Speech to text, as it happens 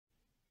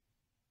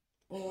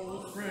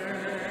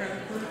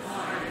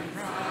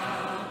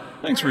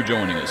Thanks for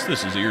joining us.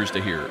 This is Ears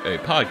to Hear, a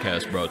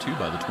podcast brought to you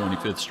by the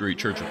 25th Street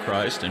Church of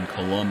Christ in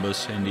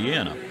Columbus,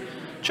 Indiana.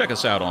 Check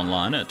us out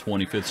online at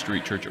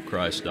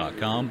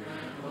 25thstreetchurchofchrist.com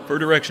for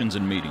directions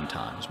and meeting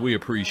times. We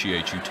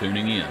appreciate you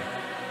tuning in.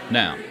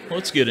 Now,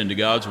 let's get into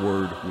God's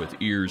Word with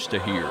Ears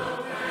to Hear.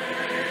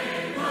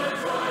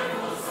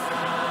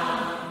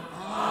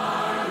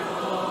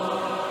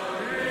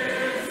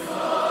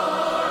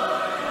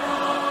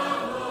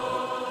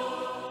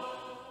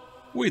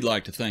 We'd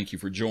like to thank you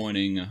for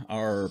joining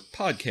our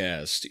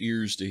podcast,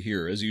 Ears to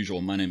Hear. As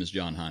usual, my name is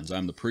John Hines.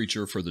 I'm the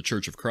preacher for the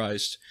Church of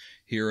Christ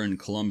here in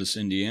Columbus,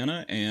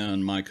 Indiana,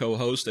 and my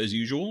co-host, as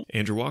usual,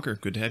 Andrew Walker.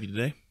 Good to have you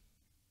today.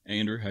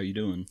 Andrew, how you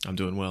doing? I'm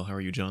doing well. How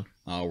are you, John?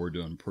 We're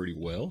doing pretty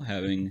well,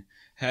 having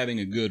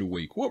a good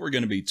week. What we're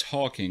going to be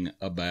talking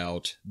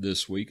about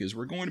this week is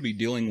we're going to be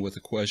dealing with the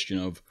question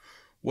of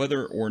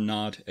whether or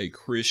not a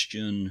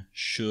Christian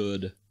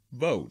should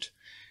vote.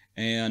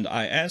 And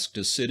I asked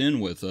to sit in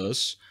with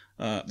us.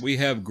 We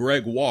have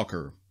Greg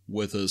Walker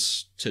with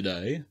us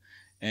today,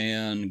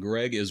 and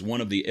Greg is one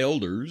of the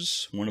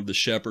elders, one of the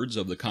shepherds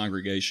of the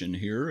congregation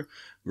here.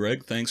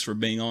 Greg, thanks for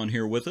being on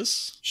here with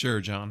us.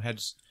 Sure, John.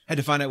 Had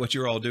to find out what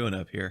you're all doing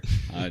up here.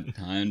 I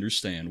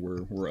understand.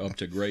 We're up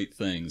to great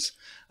things.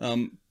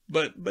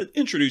 But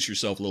introduce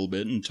yourself a little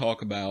bit and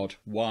talk about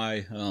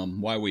why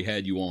we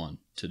had you on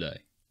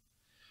today.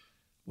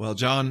 Well,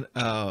 John,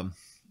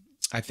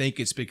 I think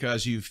it's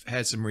because you've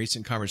had some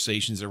recent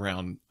conversations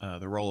around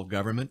the role of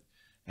government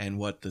and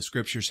what the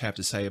scriptures have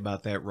to say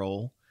about that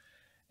role.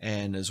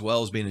 And as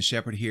well as being a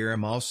shepherd here,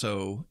 I'm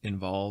also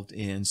involved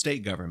in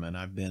state government.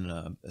 I've been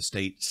a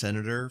state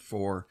senator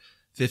for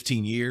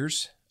 15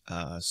 years.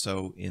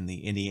 So in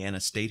the Indiana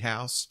State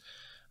House,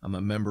 I'm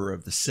a member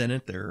of the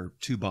Senate. There are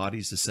two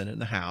bodies, the Senate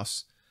and the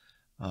House.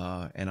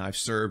 And I've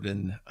served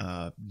in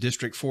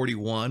District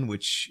 41,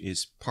 which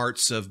is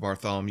parts of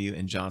Bartholomew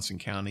and Johnson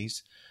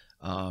counties,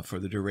 for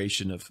the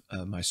duration of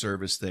my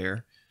service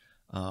there.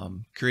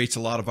 Creates a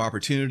lot of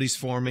opportunities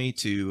for me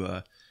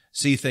to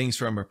see things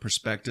from a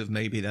perspective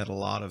maybe that a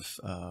lot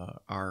of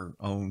our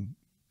own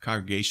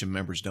congregation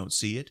members don't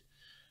see it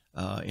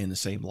in the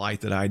same light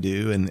that I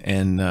do.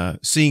 And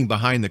seeing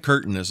behind the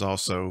curtain has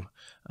also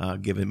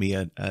given me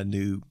a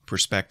new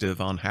perspective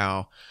on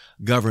how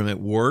government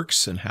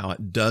works and how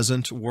it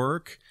doesn't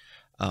work,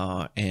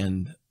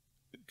 and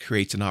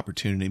creates an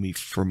opportunity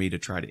for me to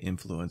try to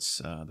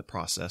influence the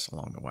process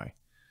along the way.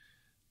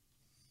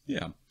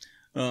 Yeah.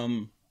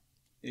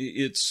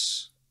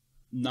 It's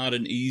not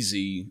an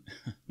easy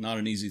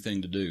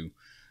thing to do.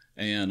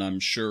 And I'm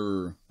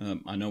sure,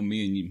 I know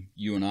me and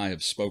you and I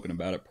have spoken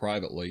about it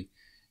privately,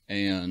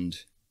 and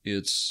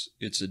it's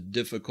a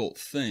difficult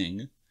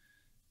thing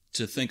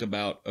to think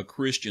about a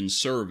Christian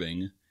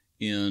serving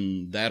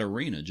in that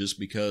arena, just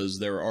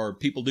because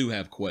people do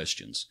have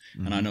questions.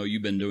 Mm-hmm. And I know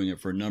you've been doing it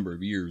for a number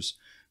of years,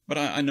 but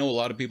I know a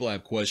lot of people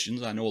have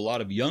questions. I know a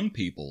lot of young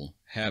people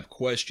have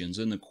questions.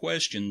 And the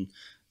question,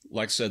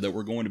 like I said, that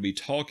we're going to be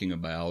talking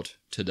about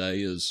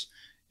today is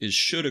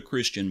should a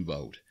Christian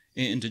vote?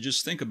 And to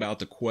just think about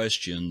the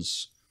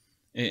questions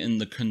and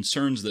the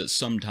concerns that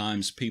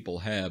sometimes people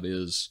have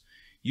is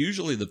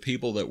usually the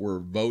people that we're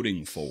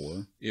voting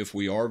for, if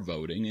we are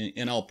voting,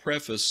 and I'll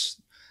preface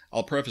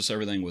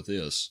everything with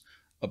this: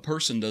 a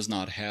person does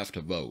not have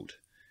to vote.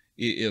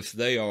 If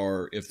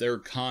their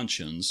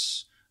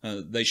conscience,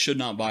 they should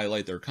not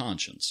violate their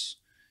conscience.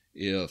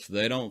 If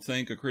they don't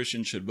think a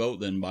Christian should vote,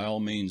 then by all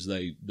means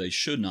they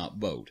should not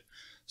vote.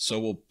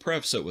 So we'll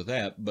preface it with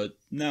that. But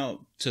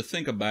now to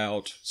think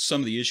about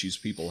some of the issues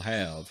people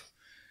have,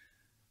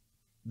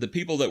 the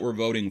people that we're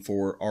voting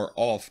for are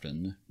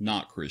often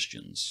not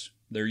Christians.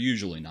 They're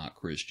usually not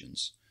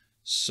Christians.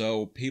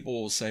 So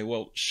people will say,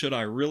 well, should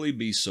I really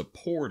be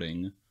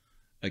supporting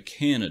a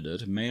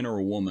candidate, a man or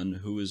a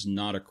woman, who is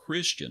not a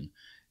Christian?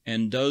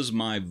 And does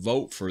my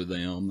vote for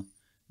them,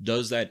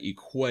 does that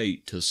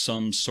equate to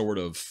some sort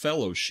of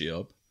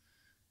fellowship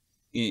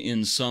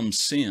in some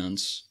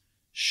sense?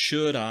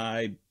 Should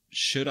I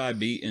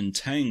be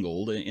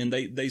entangled? And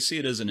they see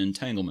it as an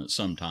entanglement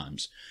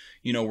sometimes.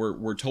 You know,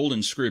 we're told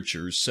in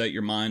scriptures, set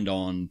your mind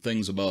on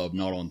things above,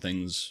 not on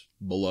things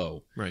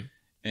below. Right.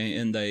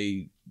 And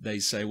they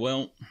say,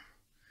 well,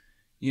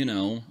 you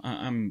know,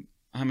 I'm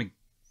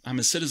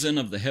a citizen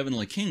of the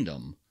heavenly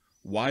kingdom.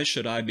 Why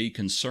should I be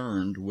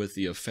concerned with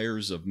the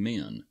affairs of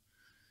men?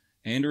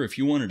 Andrew, if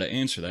you wanted to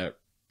answer that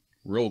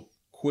real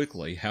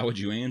quickly, how would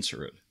you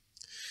answer it?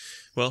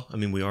 Well, I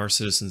mean, we are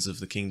citizens of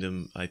the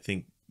kingdom. I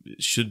think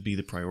it should be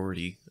the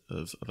priority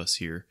of us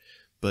here.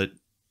 But,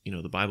 you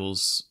know, the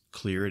Bible's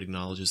clear. It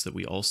acknowledges that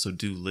we also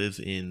do live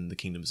in the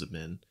kingdoms of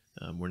men.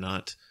 We're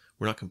not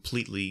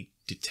completely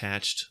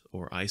detached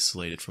or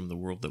isolated from the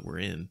world that we're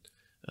in.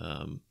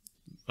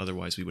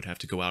 Otherwise, we would have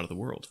to go out of the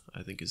world,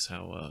 I think is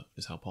how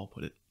Paul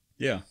put it.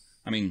 Yeah.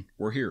 I mean,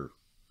 we're here.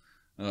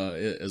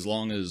 As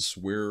long as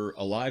we're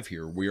alive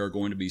here, we are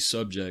going to be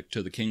subject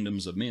to the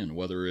kingdoms of men,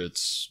 whether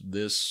it's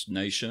this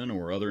nation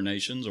or other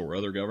nations or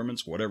other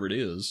governments, whatever it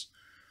is.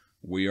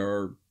 We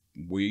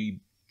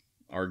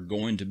are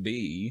going to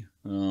be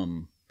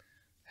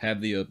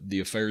have the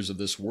affairs of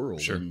this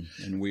world, Sure.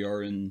 and we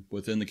are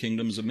within the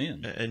kingdoms of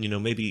men. And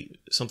maybe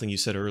something you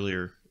said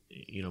earlier,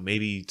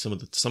 maybe some of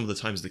the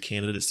times the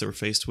candidates that we're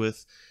faced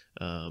with,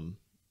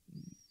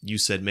 you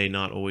said may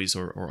not always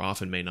or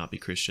often may not be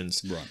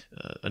Christians.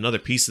 Right. Another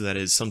piece of that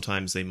is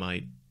sometimes they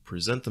might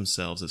present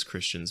themselves as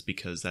Christians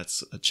because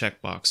that's a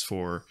checkbox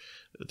for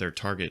their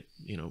target,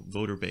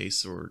 voter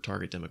base or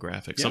target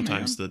demographic. Yeah,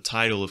 Sometimes man. the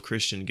title of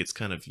Christian gets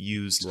kind of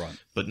used, Right.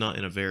 but not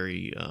in a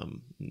very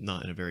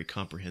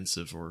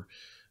comprehensive or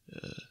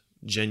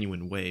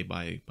genuine way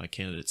by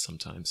candidates.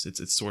 Sometimes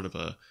it's sort of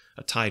a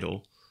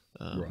title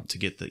Right. to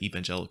get the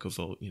evangelical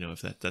vote.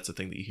 If that's a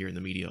thing that you hear in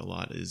the media a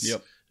lot is,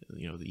 Yep.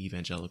 The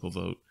evangelical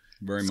vote.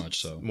 Very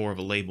much so. More of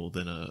a label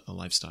than a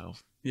lifestyle.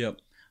 Yep.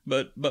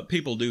 But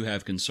people do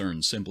have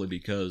concerns simply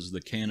because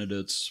the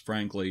candidates,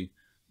 frankly,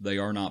 they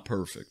are not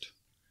perfect.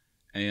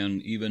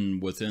 And even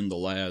within the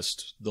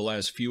last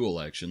few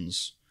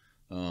elections,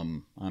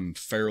 I'm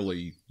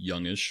fairly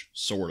youngish,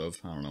 sort of.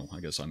 I don't know. I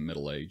guess I'm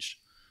middle-aged.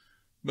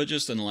 But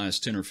just in the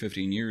last 10 or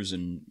 15 years,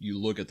 and you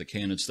look at the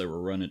candidates that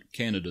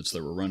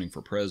were running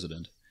for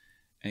president,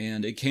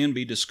 and it can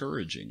be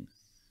discouraging.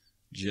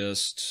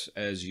 Just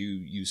as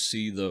you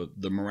see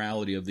the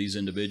morality of these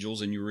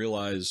individuals, and you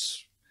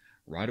realize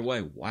right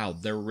away, wow,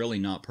 they're really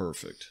not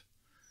perfect.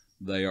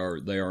 They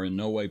are in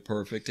no way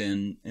perfect,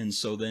 and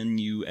so then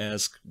you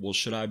ask, well,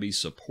 should I be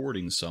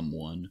supporting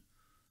someone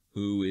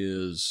who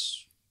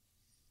is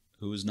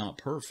not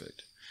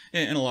perfect?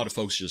 And a lot of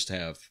folks just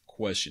have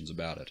questions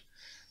about it.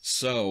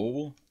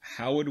 So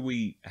how would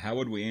we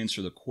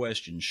answer the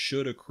question,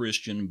 should a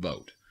Christian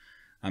vote?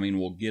 I mean,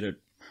 we'll get it.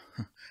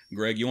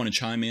 Greg, you want to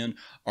chime in?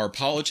 Are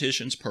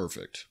politicians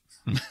perfect?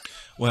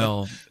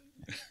 Well,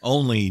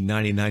 only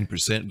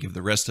 99% give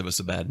the rest of us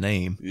a bad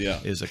name. Yeah.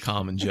 Is a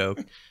common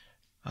joke.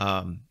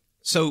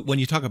 So when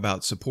you talk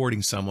about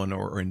supporting someone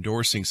or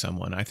endorsing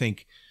someone, I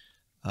think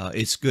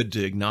it's good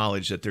to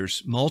acknowledge that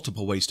there's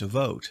multiple ways to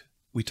vote.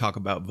 We talk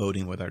about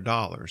voting with our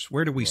dollars.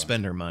 Where do we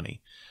spend our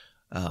money?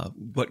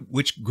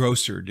 Which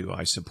grocer do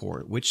I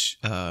support? Which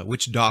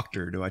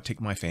doctor do I take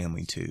my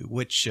family to?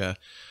 Which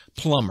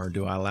plumber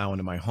do I allow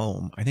into my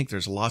home? I think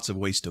there's lots of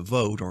ways to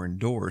vote or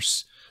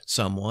endorse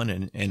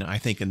someone, and I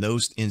think in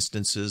those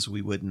instances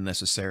we wouldn't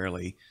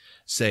necessarily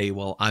say,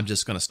 well, I'm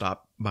just going to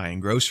stop buying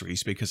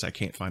groceries because I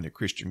can't find a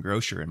Christian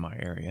grocer in my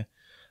area,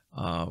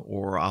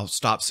 or I'll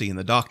stop seeing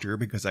the doctor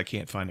because I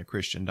can't find a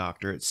Christian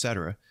doctor,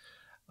 etc.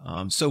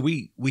 So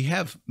we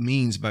have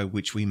means by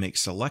which we make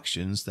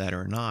selections that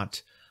are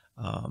not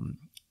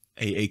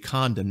a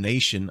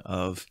condemnation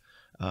of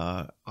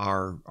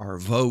our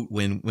vote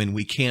when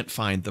we can't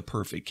find the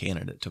perfect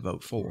candidate to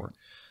vote for.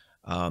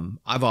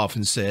 I've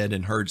often said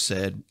and heard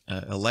said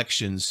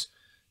elections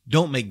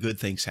don't make good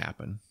things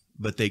happen,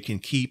 but they can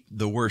keep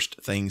the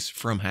worst things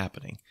from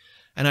happening.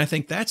 And I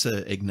think that's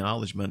an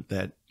acknowledgement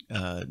that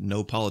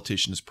no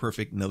politician is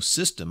perfect, no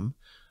system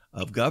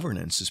of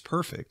governance is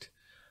perfect.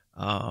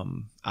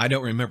 I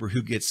don't remember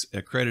who gets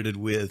accredited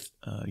with,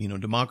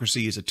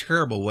 democracy is a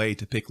terrible way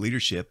to pick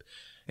leadership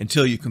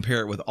until you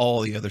compare it with all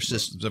the other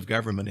systems of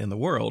government in the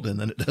world, and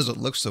then it doesn't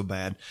look so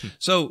bad.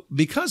 So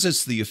because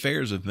it's the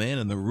affairs of men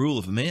and the rule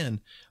of men,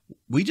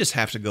 we just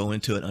have to go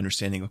into it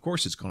understanding, of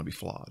course, it's going to be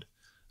flawed.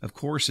 Of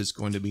course, it's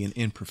going to be an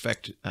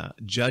imperfect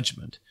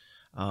judgment.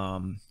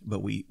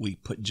 But we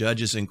put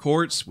judges in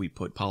courts, we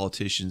put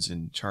politicians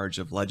in charge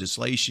of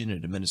legislation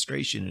and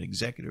administration and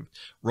executive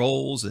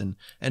roles, and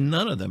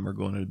none of them are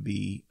going to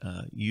be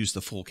use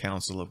the full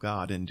counsel of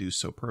God and do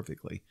so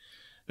perfectly.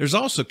 There's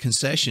also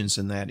concessions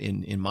in that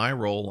in my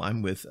role,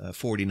 I'm with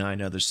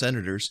 49 other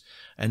senators,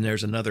 and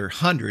there's another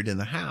 100 in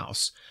the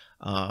House.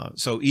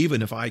 So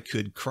even if I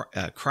could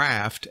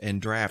craft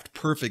and draft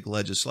perfect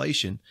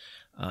legislation,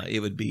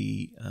 it would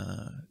be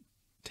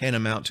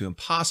tantamount to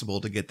impossible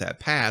to get that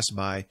passed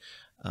by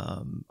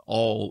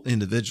all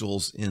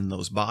individuals in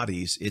those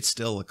bodies. It's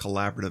still a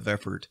collaborative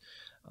effort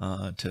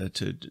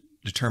to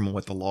determine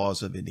what the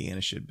laws of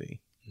Indiana should be.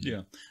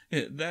 Yeah.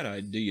 That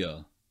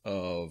idea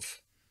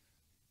of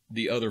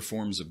the other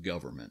forms of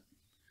government.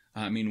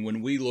 I mean,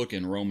 when we look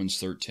in Romans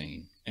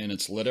 13, and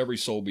it's let every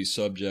soul be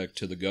subject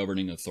to the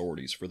governing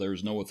authorities, for there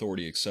is no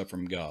authority except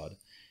from God,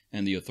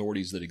 and the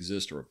authorities that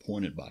exist are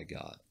appointed by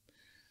God.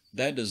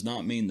 That does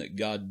not mean that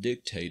God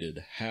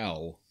dictated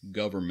how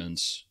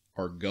governments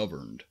are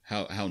governed,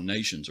 how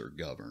nations are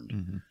governed.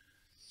 Mm-hmm.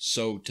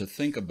 So to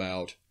think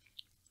about,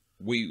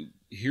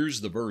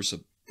 here's the verse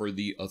for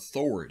the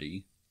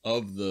authority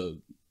of the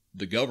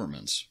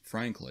governments,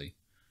 frankly.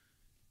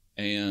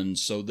 And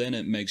so then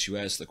it makes you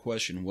ask the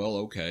question, well,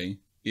 okay,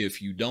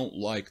 if you don't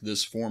like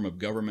this form of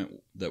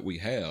government that we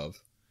have,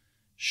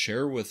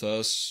 share with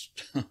us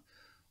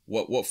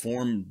what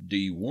form do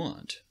you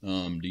want?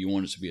 Do you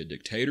want it to be a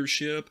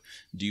dictatorship?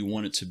 Do you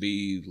want it to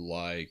be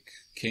like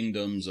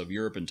kingdoms of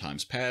Europe in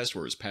times past,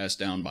 where it's passed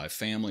down by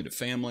family to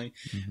family?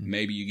 Mm-hmm.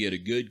 Maybe you get a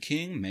good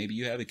king. Maybe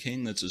you have a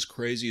king that's as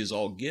crazy as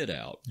all get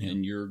out,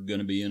 and you're going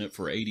to be in it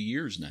for 80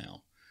 years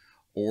now.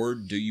 Or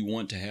do you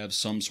want to have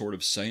some sort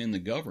of say in the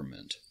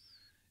government?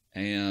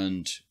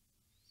 And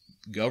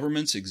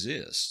governments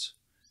exist,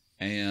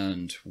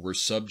 and we're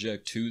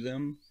subject to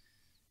them.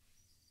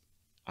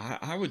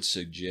 I would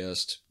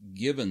suggest,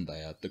 given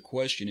that, the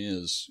question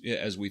is,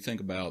 as we think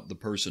about the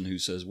person who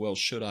says, well,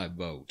 should I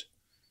vote?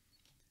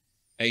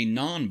 A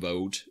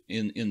non-vote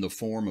in the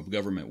form of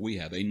government we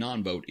have, a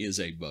non-vote is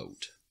a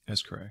vote.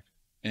 That's correct.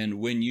 And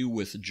when you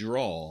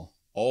withdraw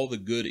all the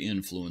good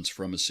influence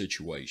from a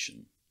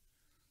situation,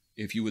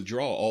 if you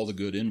withdraw all the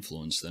good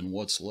influence, then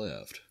what's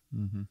left?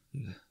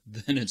 Mm-hmm.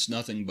 Then it's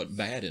nothing but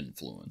bad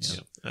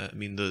influence. Yeah. I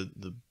mean,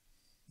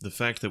 the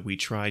fact that we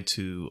try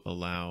to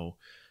allow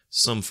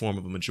some form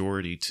of a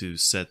majority to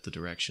set the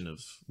direction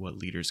of what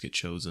leaders get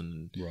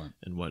chosen Right.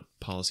 and what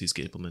policies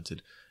get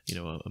implemented,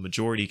 a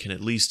majority can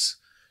at least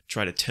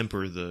try to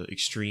temper the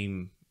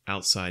extreme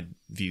outside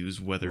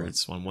views, whether Right.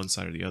 it's on one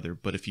side or the other.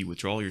 But if you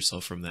withdraw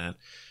yourself from that,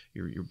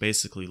 you're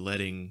basically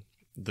letting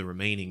the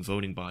remaining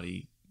voting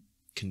body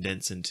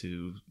condense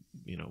into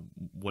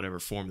whatever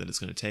form that it's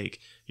going to take.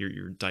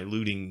 You're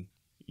diluting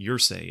your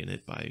say in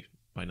it by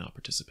not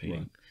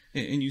participating.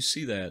 Right. And you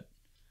see that.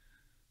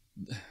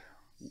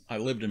 I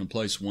lived in a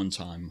place one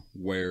time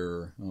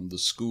where the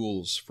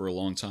schools for a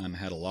long time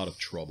had a lot of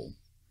trouble,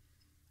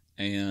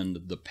 and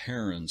the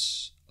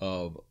parents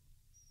of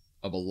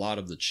a lot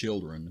of the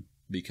children,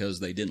 because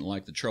they didn't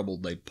like the trouble,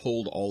 they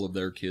pulled all of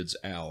their kids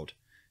out,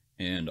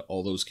 and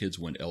all those kids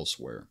went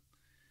elsewhere.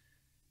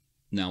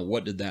 Now,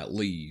 what did that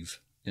leave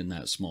in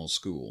that small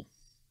school?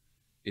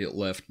 It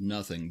left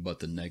nothing but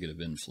the negative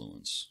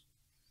influence,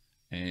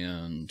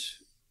 and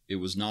it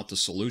was not the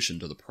solution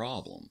to the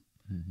problem.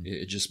 Mm-hmm.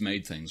 It just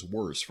made things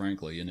worse,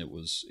 frankly, and it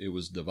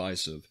was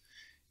divisive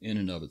in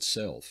and of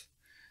itself.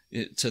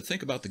 To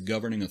think about the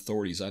governing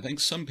authorities, I think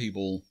some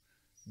people,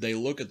 they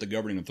look at the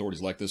governing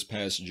authorities like this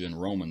passage in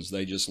Romans.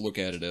 They just look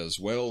at it as,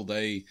 well,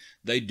 they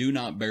do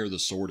not bear the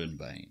sword in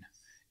vain.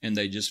 And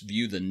they just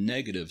view the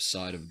negative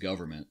side of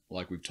government,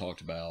 like we've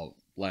talked about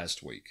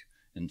last week,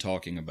 and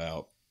talking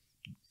about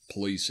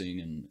policing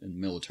and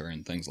military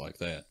and things like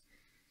that.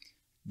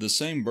 The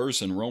same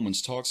verse in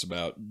Romans talks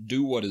about,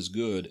 do what is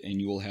good and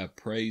you will have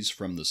praise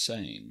from the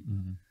same.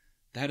 Mm-hmm.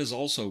 That is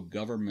also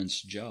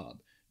government's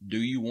job. Do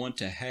you want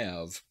to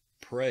have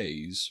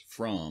praise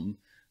from,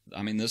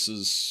 this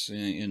is,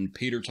 and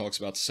Peter talks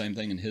about the same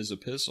thing in his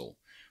epistle,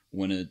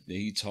 when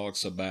he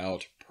talks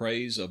about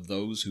praise of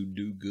those who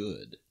do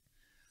good.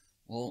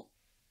 Well,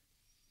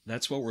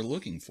 that's what we're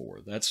looking for.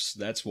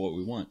 That's what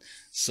we want.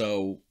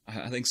 So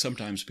I think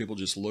sometimes people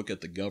just look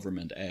at the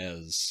government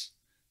as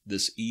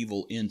this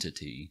evil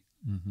entity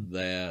mm-hmm.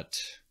 that,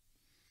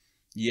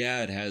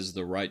 it has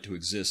the right to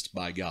exist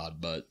by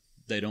God, but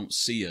they don't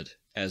see it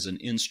as an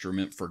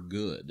instrument for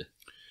good.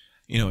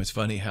 It's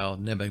funny how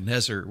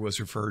Nebuchadnezzar was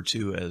referred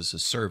to as a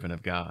servant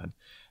of God.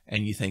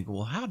 And you think,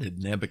 well, how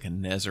did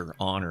Nebuchadnezzar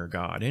honor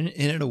God? And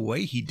in a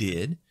way he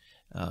did.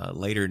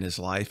 Later in his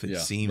life, it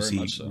seems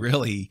he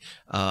really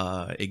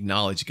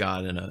acknowledged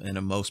God in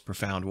a most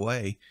profound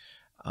way.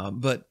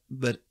 But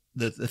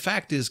the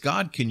fact is,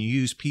 God can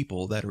use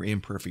people that are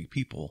imperfect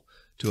people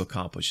to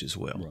accomplish his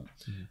will. Right.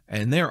 Mm-hmm.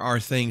 And there are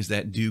things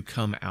that do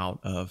come out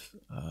of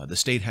the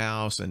State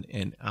House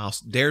and I'll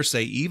dare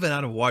say even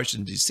out of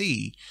Washington,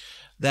 D.C.,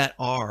 that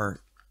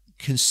are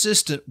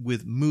consistent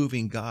with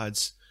moving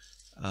God's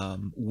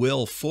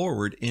will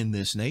forward in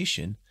this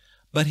nation.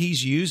 But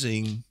he's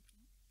using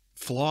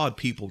flawed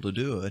people to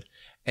do it.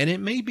 And it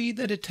may be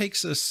that it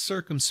takes a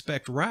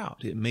circumspect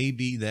route. It may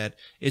be that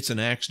it's an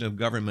action of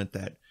government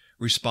that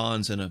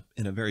responds in a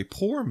very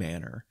poor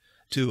manner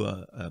to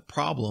a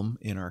problem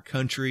in our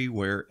country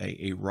where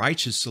a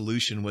righteous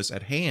solution was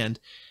at hand.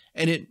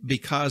 And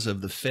because of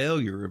the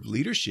failure of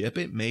leadership,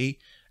 it may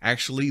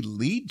actually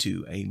lead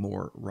to a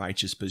more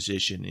righteous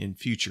position in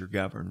future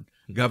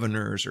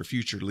governors or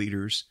future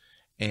leaders,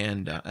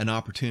 and an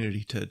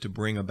opportunity to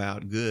bring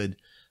about good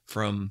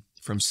from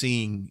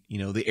seeing,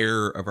 the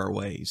error of our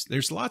ways.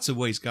 There's lots of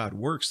ways God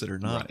works that are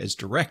not as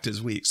direct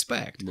as we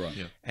expect. Right.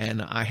 Yeah.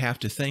 And I have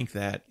to think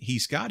that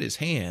he's got his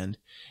hand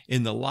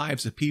in the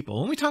lives of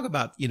people. When we talk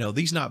about,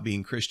 these not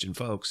being Christian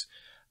folks,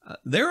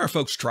 there are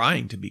folks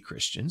trying to be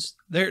Christians.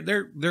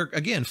 They're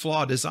again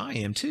flawed as I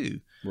am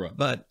too. Right.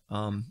 But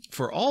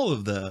for all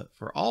of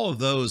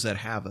those that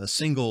have a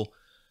single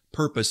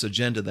purpose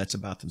agenda that's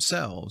about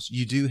themselves,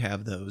 you do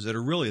have those that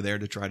are really there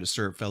to try to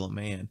serve fellow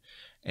man.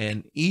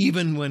 And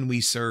even when we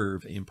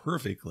serve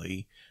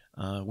imperfectly,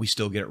 we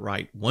still get it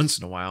right once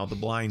in a while. The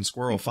blind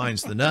squirrel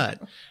finds the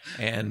nut,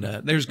 and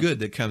there's good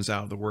that comes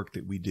out of the work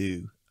that we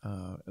do.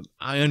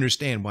 I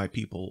understand why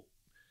people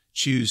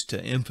choose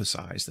to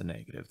emphasize the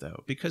negative,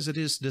 though, because it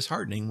is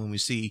disheartening when we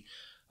see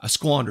a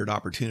squandered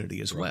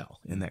opportunity as well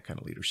in that kind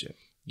of leadership.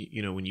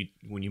 When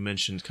you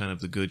mentioned kind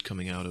of the good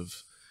coming out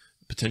of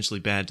potentially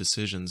bad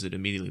decisions, it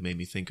immediately made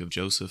me think of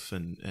Joseph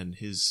and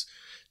his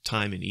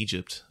time in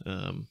Egypt.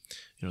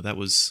 That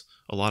was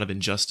a lot of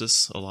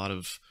injustice, a lot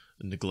of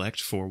neglect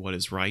for what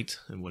is right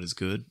and what is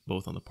good,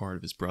 both on the part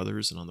of his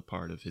brothers and on the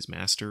part of his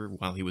master.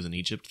 While he was in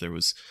Egypt, there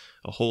was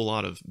a whole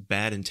lot of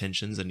bad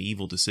intentions and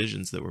evil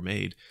decisions that were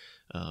made.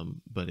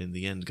 But in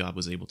the end, God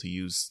was able to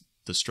use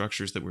the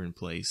structures that were in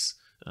place,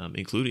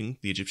 including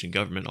the Egyptian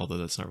government, although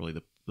that's not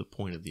really the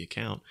point of the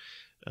account,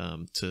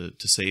 to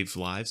save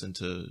lives and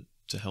to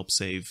help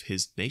save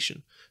his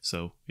nation.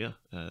 So yeah,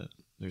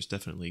 there's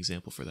definitely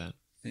example for that.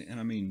 And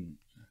I mean,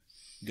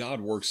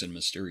 God works in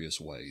mysterious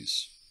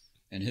ways,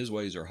 and his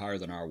ways are higher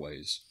than our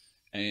ways.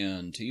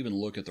 And to even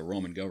look at the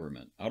Roman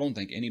government, I don't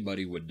think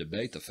anybody would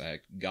debate the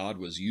fact God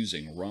was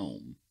using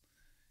Rome.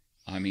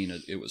 I mean,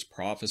 it was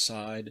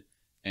prophesied,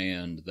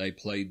 and they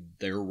played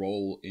their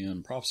role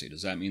in prophecy.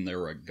 Does that mean they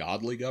were a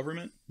godly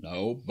government?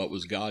 No, but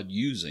was God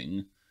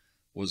using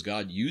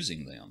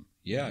them?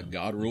 Yeah,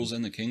 God rules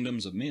in the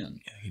kingdoms of men.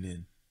 Yeah, he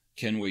did.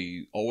 Can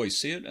we always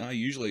see it?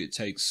 Usually it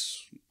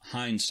takes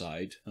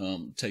hindsight,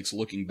 takes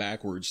looking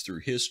backwards through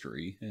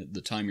history. At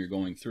the time you're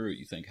going through it,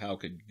 you think, how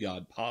could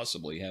God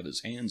possibly have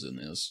his hands in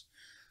this?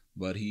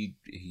 But he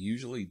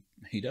usually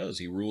does.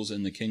 He rules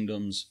in the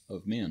kingdoms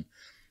of men.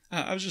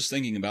 I was just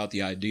thinking about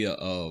the idea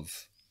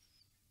of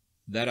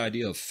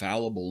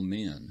fallible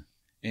men.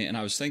 And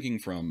I was thinking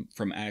from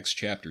Acts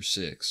chapter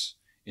 6,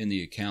 in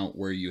the account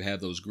where you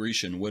have those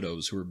Grecian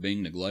widows who are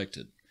being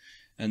neglected.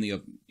 And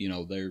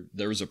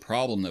there was a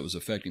problem that was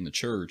affecting the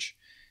church,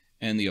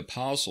 and the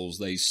apostles,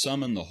 they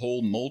summon the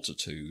whole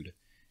multitude,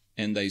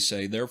 and they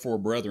say, "Therefore,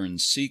 brethren,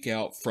 seek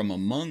out from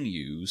among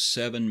you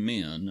 7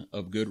 men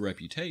of good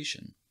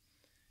reputation."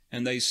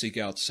 And they seek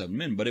out 7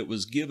 men, but it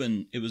was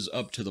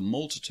up to the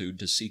multitude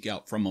to seek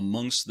out from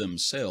amongst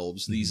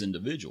themselves these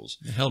individuals.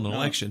 They held an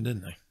election,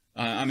 didn't they?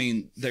 I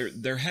mean,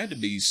 there had to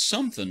be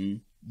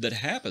something that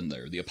happened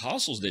there. The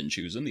apostles didn't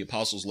choose them. The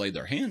apostles laid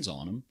their hands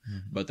on them,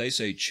 but they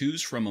say,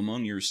 choose from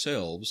among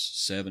yourselves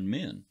 7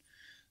 men.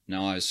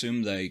 Now, I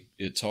assume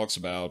it talks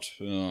about,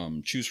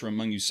 choose from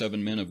among you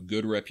 7 men of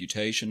good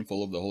reputation,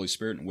 full of the Holy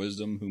Spirit and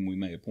wisdom, whom we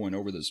may appoint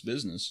over this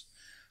business.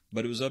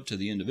 But it was up to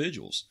the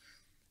individuals.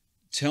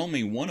 Tell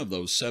me one of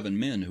those 7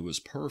 men who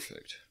was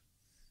perfect.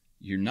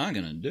 You're not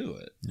going to do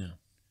it. No.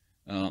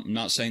 I'm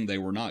not saying they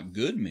were not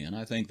good men.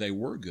 I think they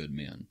were good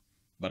men.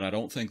 But I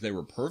don't think they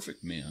were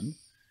perfect men.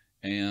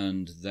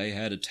 And they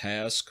had a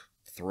task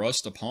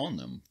thrust upon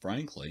them,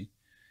 frankly,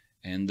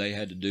 and they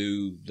had to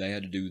do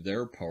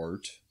their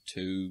part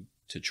to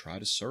try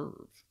to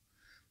serve.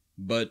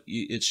 But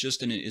it's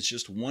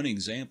just one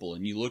example,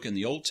 and you look in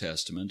the Old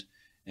Testament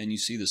and you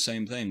see the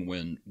same thing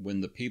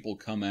when the people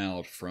come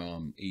out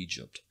from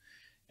Egypt,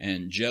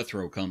 and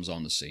Jethro comes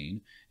on the scene,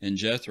 and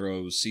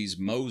Jethro sees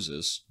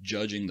Moses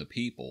judging the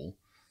people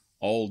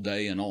all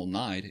day and all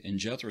night, and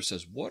Jethro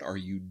says, "What are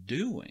you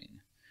doing?"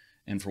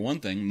 And for one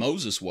thing,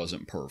 Moses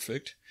wasn't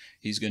perfect.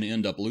 He's going to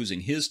end up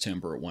losing his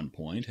temper at one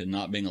point and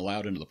not being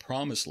allowed into the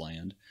promised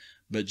land.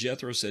 But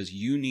Jethro says,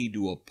 you need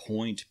to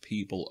appoint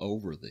people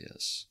over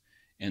this.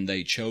 And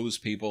they chose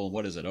people,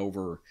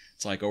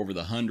 it's like over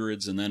the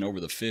hundreds, and then over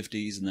the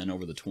 50s, and then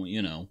over the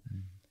 20,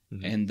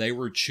 Mm-hmm. And they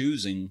were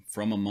choosing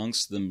from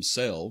amongst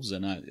themselves,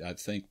 and I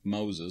think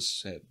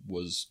Moses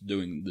was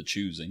doing the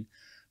choosing.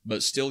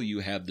 But still you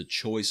have the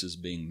choices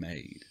being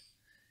made.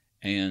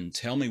 And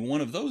tell me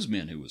one of those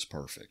men who was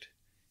perfect.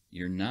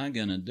 You're not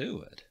going to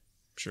do it.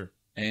 Sure.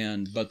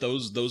 But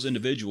those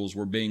individuals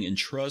were being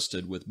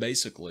entrusted with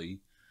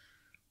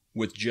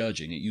with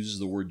judging. It uses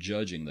the word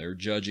judging there,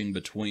 judging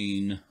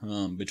between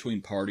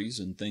parties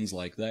and things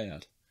like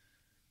that.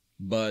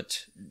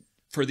 But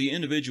for the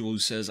individual who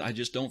says, I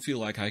just don't feel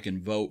like I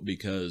can vote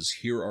because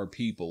here are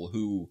people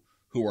who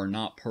are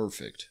not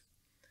perfect.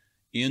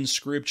 In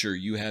Scripture,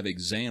 you have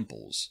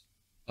examples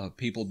of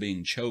people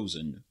being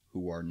chosen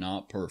who are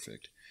not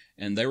perfect.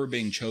 And they were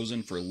being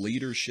chosen for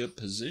leadership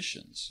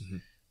positions. Mm-hmm.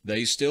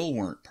 They still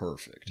weren't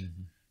perfect.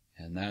 Mm-hmm.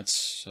 And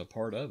that's a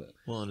part of it.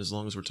 Well, and as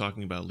long as we're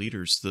talking about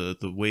leaders, the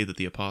way that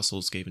the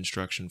apostles gave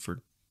instruction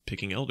for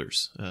picking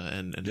elders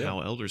and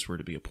how elders were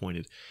to be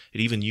appointed, it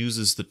even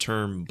uses the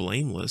term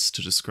blameless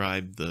to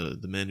describe the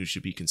men who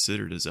should be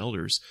considered as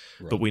elders.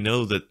 Right. But we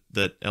know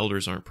that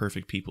elders aren't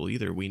perfect people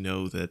either. We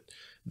know that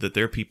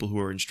they're people who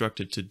are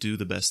instructed to do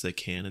the best they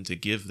can and to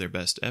give their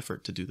best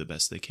effort to do the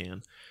best they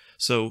can.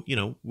 So,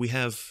 we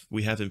have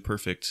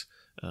imperfect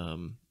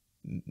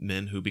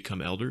men who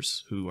become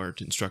elders, who are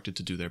instructed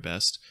to do their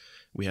best.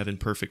 We have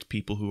imperfect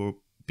people who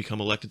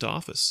become elected to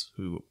office,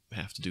 who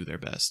have to do their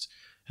best.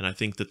 And I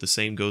think that the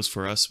same goes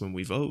for us when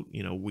we vote.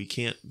 We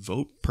can't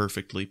vote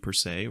perfectly per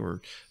se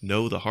or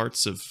know the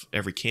hearts of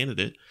every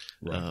candidate,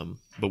 right.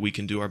 But we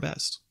can do our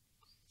best.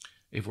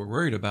 If we're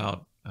worried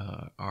about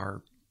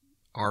our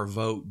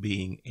vote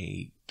being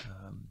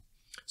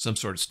some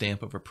sort of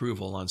stamp of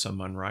approval on some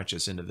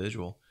unrighteous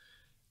individual,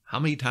 how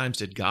many times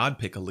did God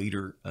pick a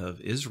leader of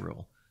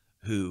Israel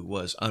who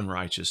was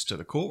unrighteous to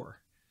the core?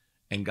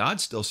 And God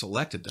still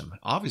selected them.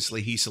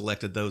 Obviously, he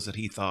selected those that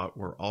he thought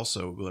were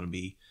also going to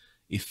be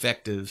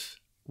effective,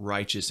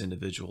 righteous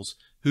individuals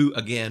who,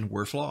 again,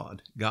 were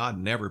flawed. God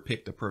never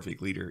picked a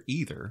perfect leader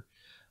either.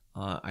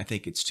 I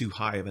think it's too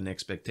high of an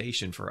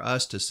expectation for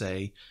us to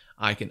say,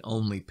 I can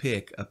only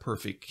pick a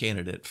perfect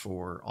candidate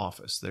for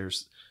office.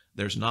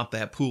 There's not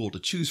that pool to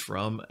choose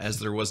from, as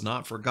there was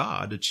not for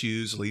God to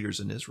choose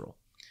leaders in Israel.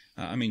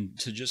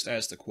 To just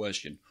ask the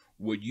question,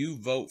 would you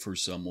vote for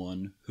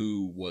someone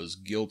who was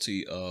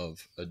guilty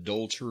of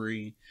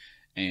adultery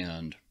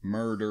and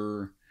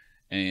murder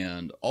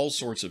and all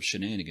sorts of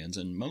shenanigans?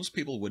 And most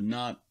people would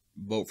not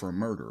vote for a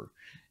murderer.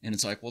 And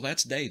it's like, well,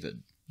 that's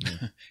David.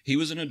 Yeah. He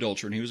was an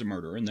adulterer and he was a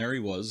murderer, and there he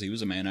was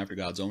a man after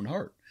God's own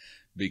heart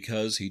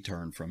because he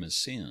turned from his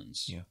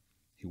sins. Yeah.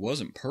 He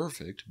wasn't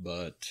perfect,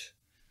 but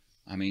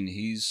I mean,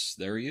 he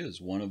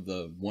is one of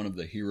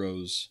the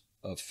heroes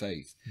of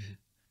faith.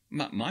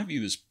 Mm-hmm. My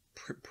view is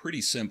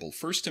pretty simple.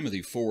 1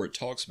 Timothy 4, it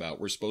talks about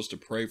we're supposed to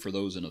pray for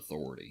those in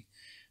authority.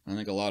 I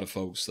think a lot of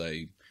folks,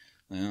 they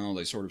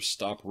sort of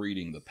stop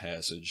reading the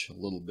passage a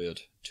little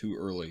bit too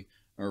early.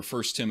 Or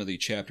 1 Timothy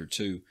chapter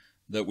 2,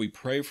 that we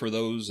pray for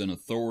those in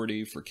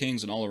authority, for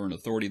kings and all who are in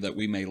authority, that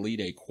we may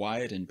lead a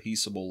quiet and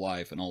peaceable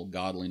life in all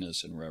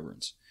godliness and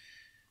reverence.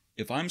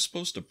 If I'm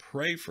supposed to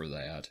pray for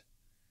that,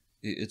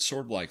 it's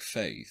sort of like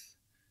faith.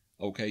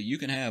 Okay, you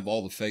can have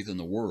all the faith in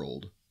the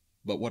world,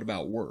 but what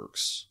about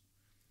works?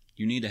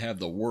 You need to have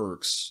the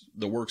works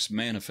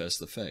manifest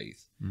the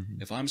faith.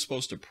 Mm-hmm. If I'm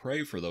supposed to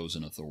pray for those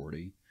in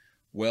authority,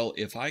 well,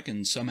 if I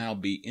can somehow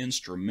be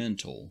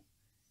instrumental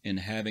in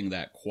having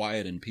that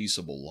quiet and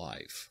peaceable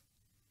life,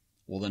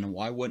 well, then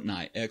why wouldn't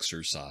I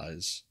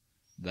exercise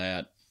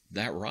that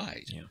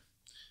right?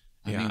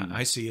 Yeah.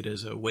 I see it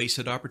as a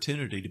wasted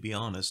opportunity, to be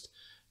honest.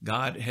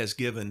 God has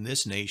given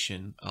this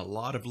nation a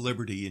lot of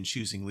liberty in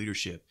choosing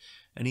leadership,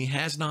 and he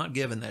has not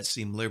given that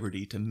same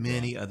liberty to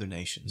many other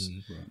nations.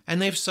 Mm-hmm. Right.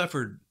 And they've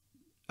suffered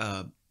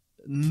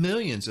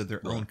millions of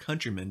their own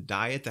countrymen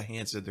die at the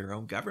hands of their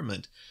own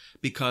government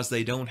because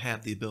they don't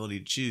have the ability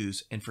to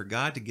choose. And for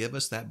God to give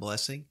us that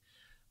blessing,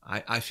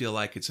 I feel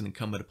like it's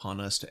incumbent upon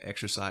us to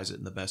exercise it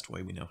in the best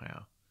way we know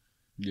how.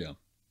 Yeah,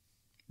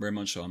 very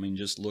much so. I mean,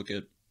 just look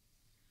at,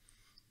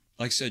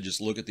 like I said,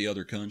 just look at the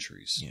other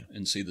countries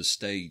and see the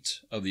state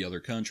of the other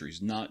countries,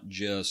 not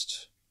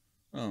just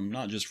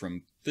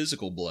from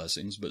physical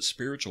blessings, but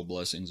spiritual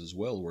blessings as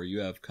well, where you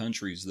have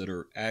countries that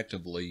are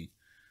actively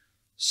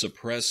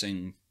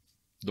suppressing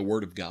the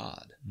Word of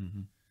God.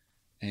 Mm-hmm.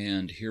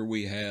 And here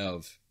we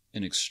have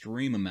an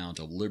extreme amount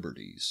of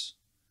liberties.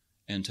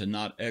 And to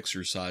not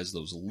exercise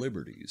those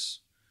liberties,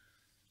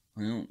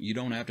 well, you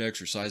don't have to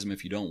exercise them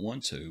if you don't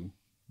want to,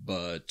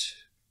 but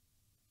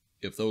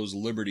if those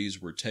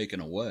liberties were taken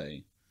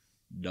away,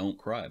 don't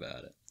cry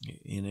about it.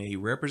 In a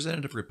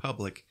representative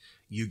republic,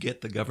 you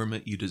get the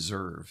government you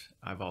deserve,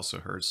 I've also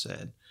heard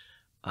said.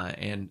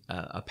 And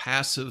a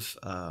passive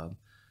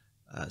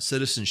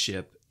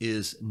citizenship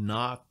is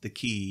not the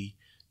key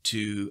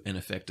to an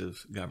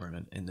effective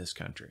government in this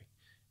country.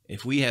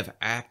 If we have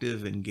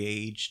active,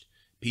 engaged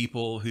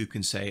people who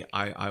can say,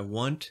 I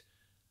want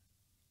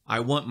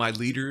my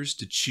leaders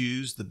to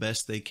choose the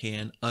best they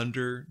can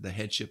under the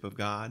headship of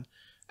God.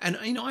 And,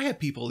 I have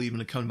people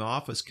even come to my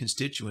office,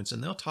 constituents,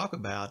 and they'll talk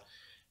about,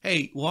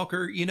 hey,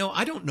 Walker,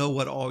 I don't know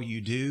what all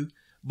you do,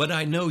 but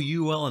I know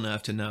you well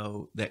enough to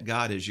know that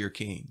God is your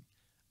king.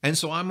 And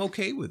so I'm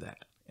okay with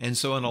that. And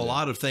so in a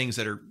lot of things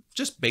that are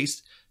just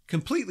based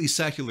completely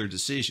secular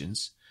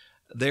decisions,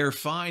 they're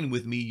fine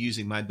with me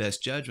using my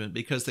best judgment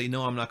because they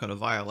know I'm not going to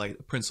violate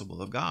the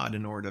principle of God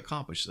in order to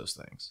accomplish those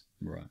things.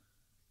 Right.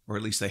 Or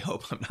at least they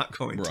hope I'm not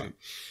going to.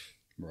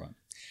 Right.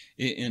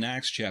 In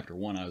Acts chapter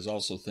 1, I was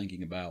also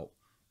thinking about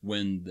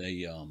when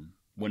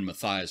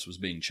Matthias was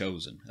being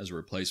chosen as a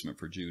replacement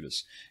for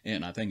Judas.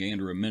 And I think,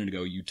 Andrew, a minute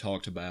ago, you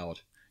talked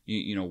about,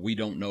 we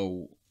don't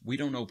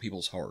know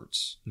people's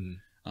hearts.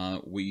 Mm-hmm.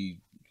 We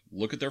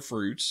look at their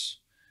fruits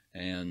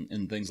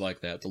and things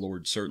like that. The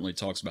Lord certainly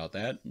talks about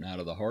that. And out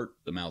of the heart,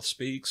 the mouth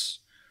speaks.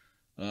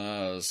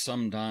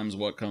 Sometimes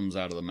what comes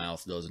out of the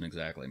mouth doesn't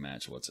exactly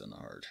match what's in the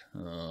heart.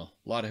 A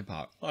lot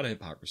of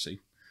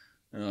hypocrisy,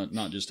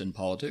 not just in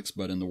politics,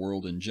 but in the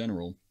world in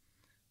general.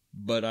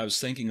 But I was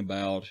thinking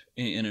about,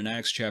 in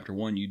Acts chapter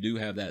 1, you do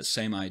have that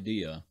same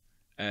idea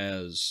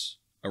as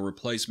a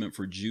replacement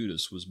for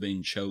Judas was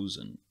being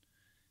chosen.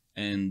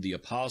 And the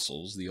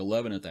apostles, the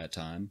 11 at that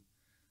time,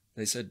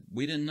 they said,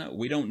 we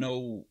don't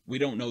know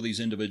these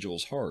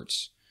individuals'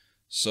 hearts.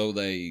 So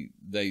they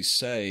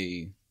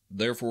say,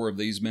 therefore of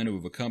these men who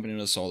have accompanied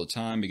us all the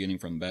time, beginning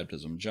from the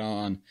baptism of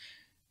John,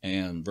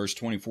 and verse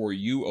 24,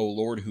 you, O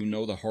Lord, who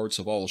know the hearts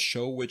of all,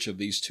 show which of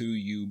these two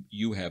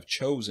you have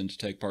chosen to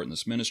take part in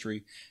this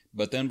ministry.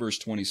 But then verse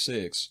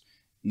 26,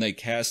 they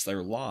cast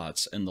their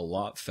lots, and the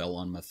lot fell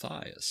on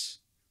Matthias.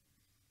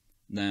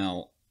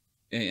 Now,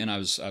 and I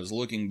was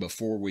looking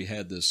before we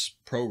had this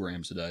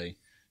program today,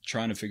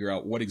 trying to figure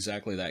out what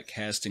exactly that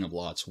casting of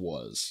lots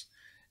was.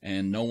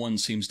 And no one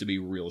seems to be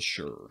real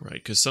sure. Right,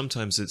 because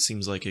sometimes it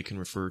seems like it can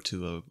refer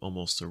to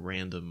almost a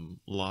random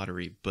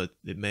lottery, but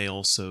it may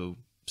also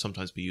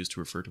sometimes be used to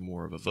refer to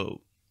more of a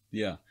vote.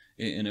 Yeah,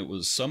 and it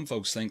was, some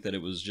folks think that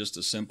it was just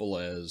as simple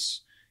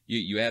as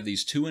you have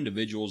these two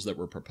individuals that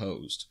were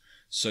proposed.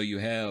 So you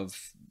have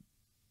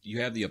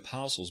the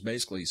apostles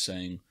basically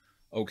saying,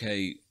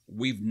 okay,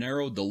 we've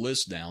narrowed the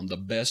list down the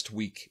best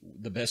we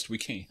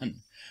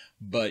can.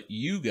 But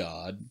you,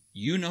 God,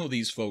 you know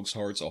these folks'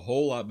 hearts a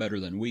whole lot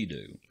better than we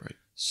do. Right.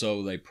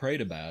 So they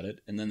prayed about it,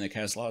 and then they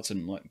cast lots,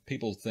 and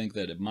people think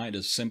that it might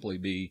just simply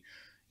be,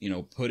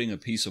 putting a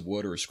piece of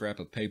wood or a scrap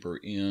of paper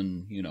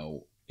in,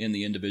 in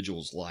the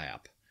individual's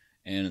lap.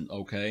 And,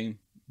 okay,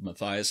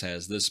 Matthias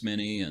has this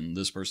many, and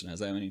this person has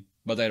that many,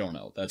 but they don't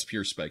know. That's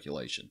pure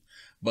speculation.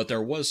 But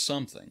there was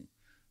something.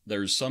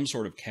 There's some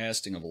sort of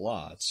casting of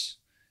lots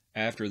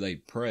after they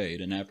prayed,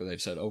 and after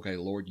they've said, okay,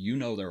 Lord, you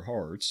know their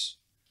hearts,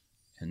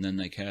 and then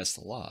they cast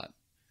the lot.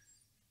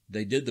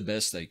 They did the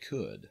best they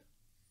could.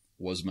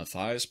 Was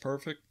Matthias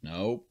perfect?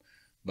 No.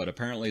 But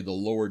apparently the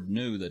Lord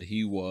knew that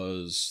he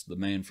was the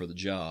man for the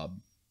job,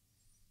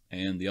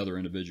 and the other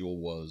individual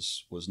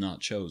was not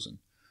chosen.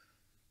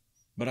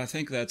 But I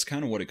think that's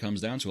kind of what it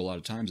comes down to a lot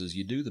of times, is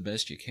you do the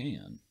best you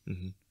can.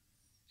 Mm-hmm.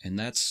 And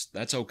that's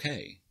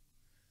okay.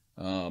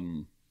 I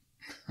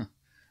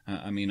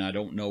mean, I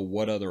don't know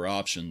what other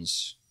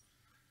options.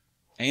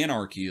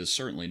 Anarchy is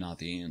certainly not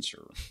the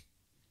answer.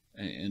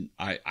 And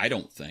I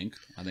don't think.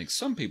 I think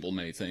some people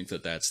may think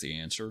that that's the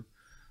answer.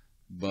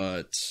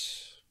 But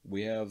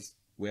we have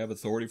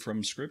authority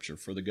from Scripture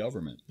for the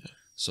government. Yeah.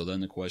 So then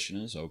the question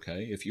is,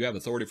 okay, if you have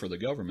authority for the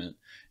government,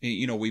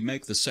 we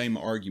make the same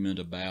argument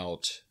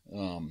about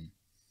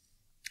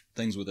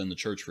things within the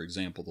church, for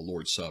example, the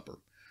Lord's Supper.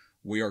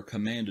 We are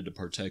commanded to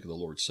partake of the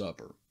Lord's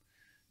Supper.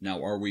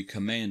 Now, are we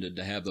commanded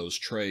to have those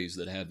trays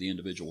that have the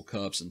individual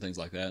cups and things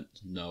like that?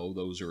 No,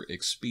 those are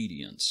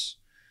expedients.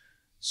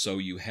 So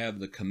you have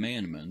the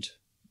commandment.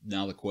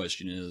 Now the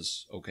question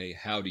is, okay,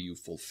 how do you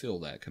fulfill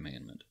that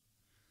commandment?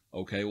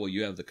 Okay, well,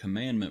 you have the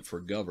commandment for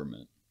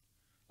government.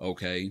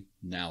 Okay,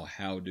 now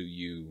how do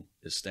you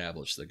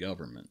establish the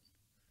government?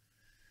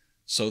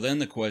 So then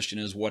the question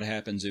is, what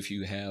happens if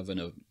you have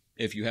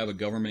a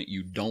government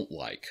you don't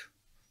like?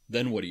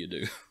 Then what do you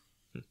do?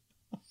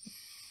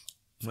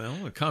 Well,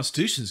 the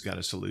Constitution's got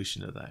a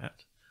solution to that.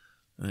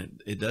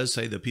 It does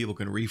say that people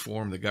can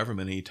reform the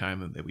government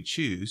anytime that we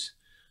choose,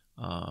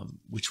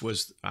 which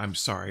was, I'm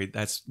sorry,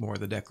 that's more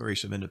the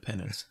Declaration of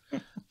Independence.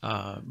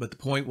 But the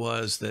point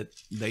was that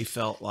they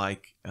felt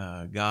like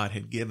God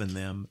had given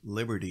them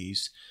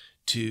liberties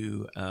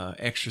to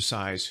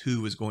exercise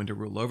who was going to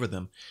rule over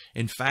them.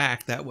 In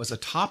fact, that was a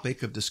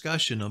topic of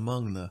discussion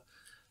among the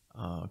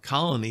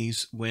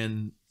colonies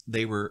when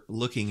they were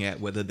looking at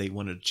whether they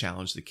wanted to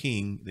challenge the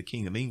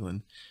king of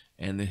England,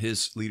 and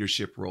his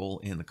leadership role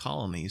in the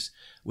colonies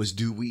was,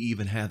 do we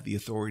even have the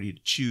authority to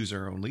choose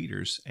our own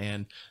leaders?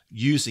 And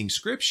using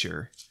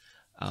Scripture,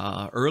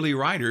 early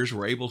writers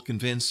were able to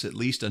convince at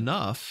least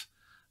enough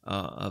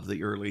of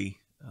the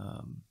early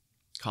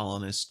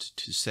colonists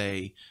to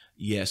say,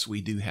 yes,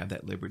 we do have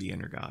that liberty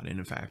under God. And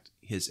in fact,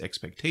 his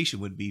expectation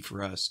would be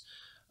for us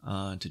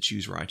to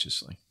choose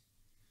righteously.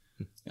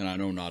 And I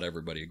know not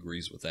everybody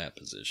agrees with that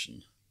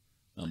position,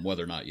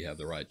 whether or not you have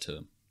the right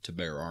to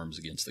bear arms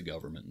against the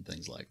government and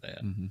things like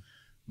that. Mm-hmm.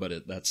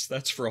 But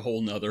that's for a whole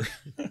nother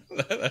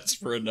that's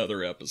for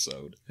another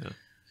episode.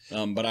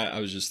 Yeah. But I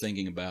was just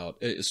thinking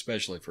about,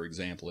 especially for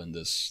example in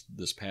this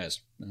past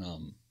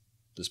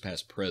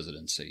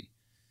presidency,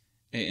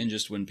 and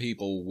just when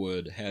people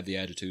would have the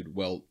attitude,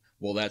 well,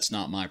 that's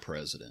not my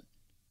president,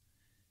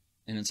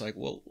 and it's like,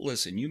 well,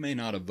 listen, you may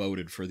not have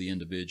voted for the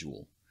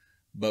individual,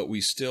 but we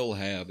still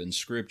have in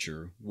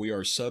Scripture, we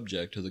are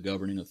subject to the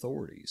governing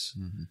authorities.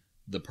 Mm-hmm.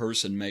 The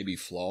person may be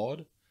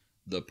flawed.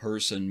 The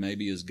person may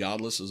be as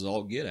godless as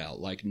all get out,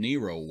 like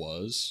Nero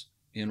was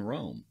in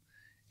Rome.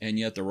 And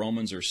yet the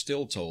Romans are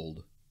still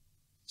told,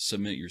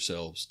 submit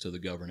yourselves to the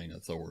governing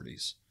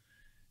authorities.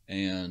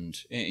 And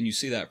you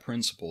see that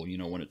principle,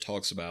 when it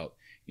talks about,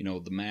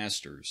 the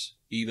masters,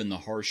 even the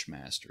harsh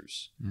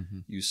masters, mm-hmm.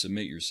 You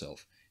submit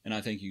yourself. And I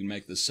think you can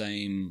make the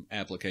same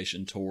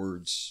application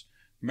towards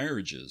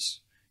marriages,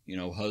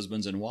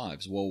 husbands and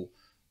wives. Well,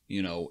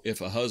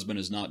 if a husband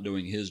is not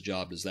doing his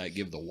job, does that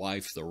give the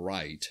wife the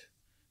right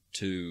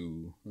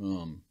to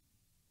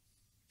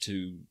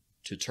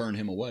turn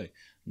him away?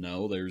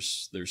 No,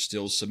 there's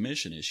still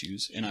submission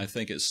issues, and I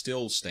think it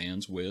still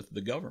stands with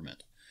the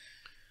government.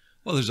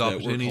 Well, there's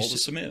opportunities we're called to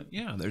submit.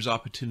 Yeah, there's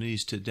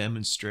opportunities to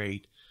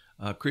demonstrate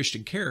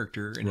Christian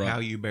character and how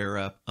you bear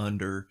up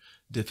under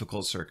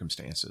difficult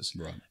circumstances,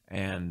 right?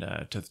 And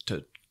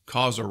to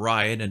cause a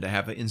riot and to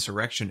have an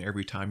insurrection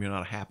every time you're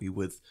not happy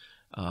with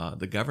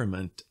the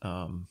government,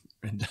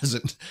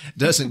 it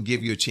doesn't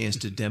give you a chance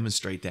to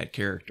demonstrate that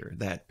character,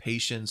 that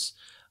patience,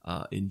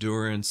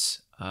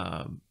 endurance,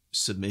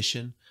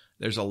 submission.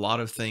 There's a lot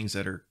of things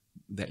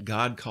that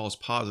God calls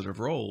positive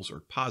roles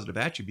or positive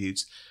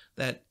attributes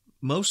that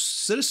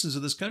most citizens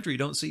of this country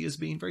don't see as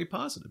being very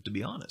positive, to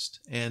be honest.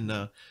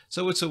 And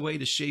so it's a way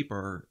to shape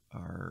our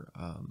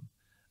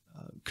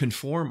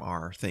conform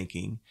our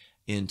thinking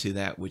into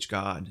that which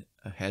God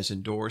has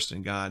endorsed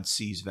and God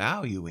sees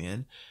value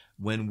in,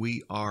 when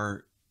we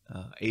are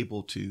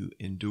able to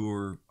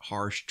endure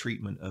harsh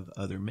treatment of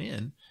other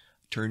men,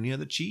 turn the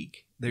other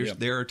cheek.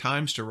 There are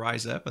times to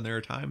rise up, and there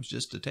are times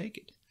just to take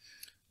it.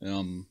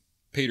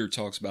 Peter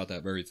talks about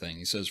that very thing.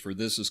 He says, "For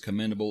this is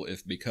commendable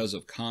if because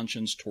of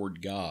conscience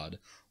toward God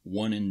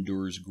one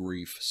endures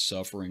grief,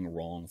 suffering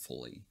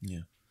wrongfully."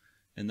 Yeah.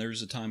 And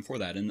there's a time for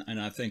that. And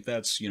I think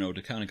that's,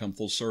 to kind of come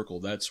full circle,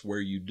 that's where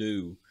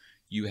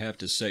you have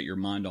to set your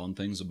mind on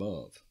things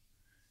above.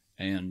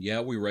 And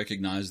yeah, we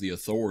recognize the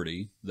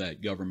authority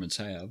that governments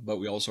have, but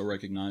we also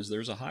recognize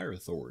there's a higher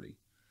authority.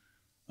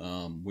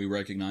 We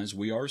recognize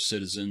we are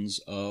citizens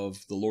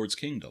of the Lord's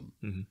kingdom.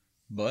 Mm-hmm.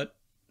 But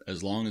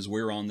as long as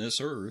we're on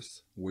this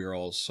earth, we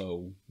are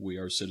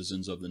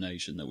citizens of the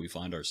nation that we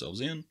find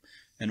ourselves in,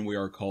 and we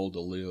are called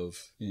to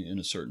live in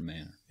a certain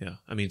manner. Yeah,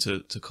 I mean,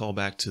 to call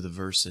back to the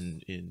verse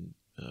in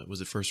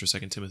was it 1st or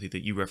 2nd Timothy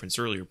that you referenced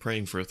earlier,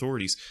 praying for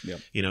authorities. Yep.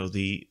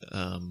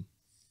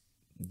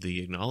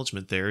 The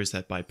acknowledgement there is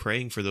that by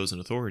praying for those in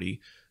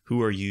authority,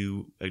 who are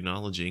you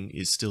acknowledging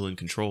is still in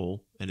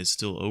control and is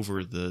still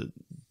over the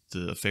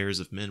affairs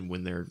of men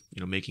when they're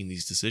making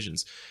these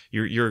decisions.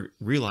 You're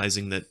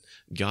realizing that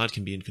God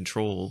can be in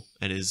control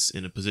and is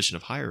in a position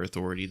of higher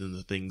authority than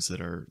the things that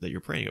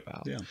you're praying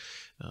about. Yeah.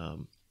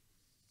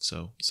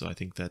 So I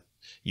think that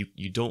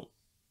you're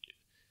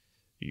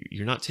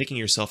not taking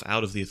yourself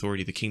out of the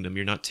authority of the kingdom.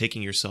 You're not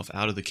taking yourself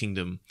out of the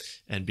kingdom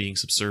and being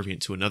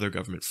subservient to another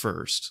government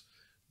first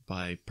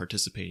by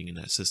participating in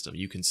that system.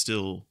 You can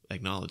still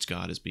acknowledge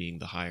God as being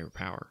the higher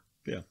power.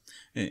 Yeah.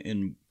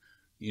 And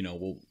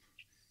we'll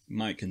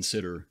might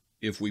consider,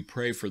 if we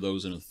pray for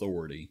those in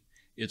authority,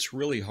 it's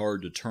really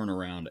hard to turn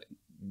around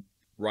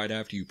right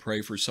after you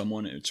pray for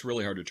someone. It's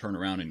really hard to turn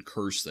around and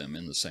curse them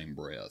in the same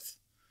breath.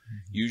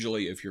 Mm-hmm.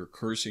 Usually, if you're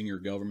cursing your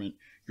government,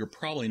 you're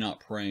probably not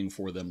praying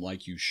for them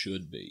like you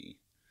should be.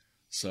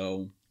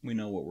 So we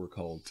know what we're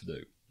called to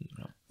do.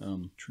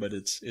 But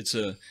it's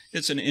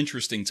an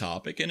interesting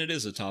topic, and it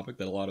is a topic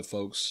that a lot of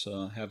folks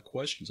have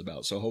questions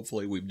about. So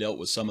hopefully we've dealt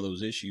with some of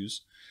those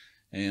issues,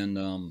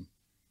 and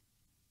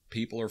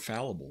people are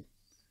fallible,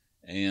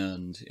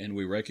 and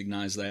we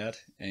recognize that.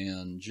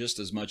 And just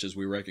as much as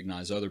we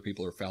recognize other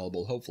people are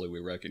fallible, hopefully we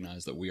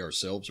recognize that we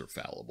ourselves are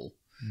fallible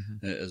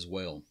as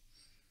well.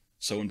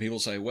 So when people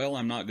say, well,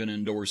 I'm not going to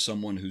endorse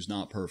someone who's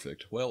not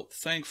perfect, well,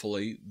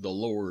 thankfully the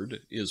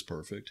Lord is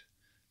perfect,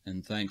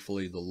 and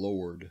thankfully the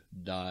Lord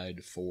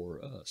died for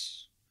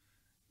us,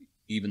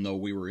 even though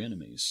we were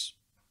enemies,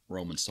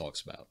 Romans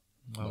talks about.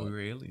 While we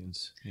were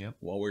aliens. Yep.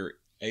 While we were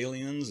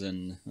aliens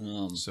and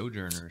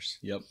sojourners.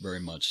 Yep, very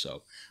much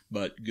so.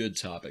 But good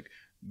topic.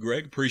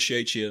 Greg,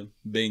 appreciate you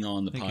being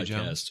on the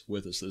podcast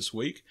with us this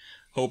week.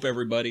 Hope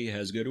everybody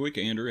has a good week.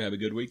 Andrew, have a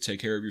good week.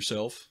 Take care of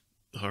yourself.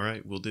 All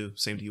right, will do.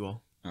 Same to you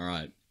all. All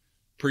right.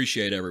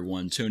 Appreciate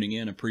everyone tuning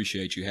in.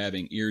 Appreciate you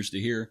having ears to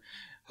hear.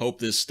 Hope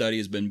this study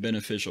has been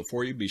beneficial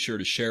for you. Be sure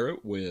to share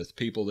it with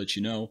people that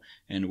you know,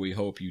 and we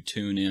hope you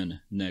tune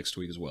in next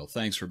week as well.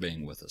 Thanks for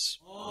being with us.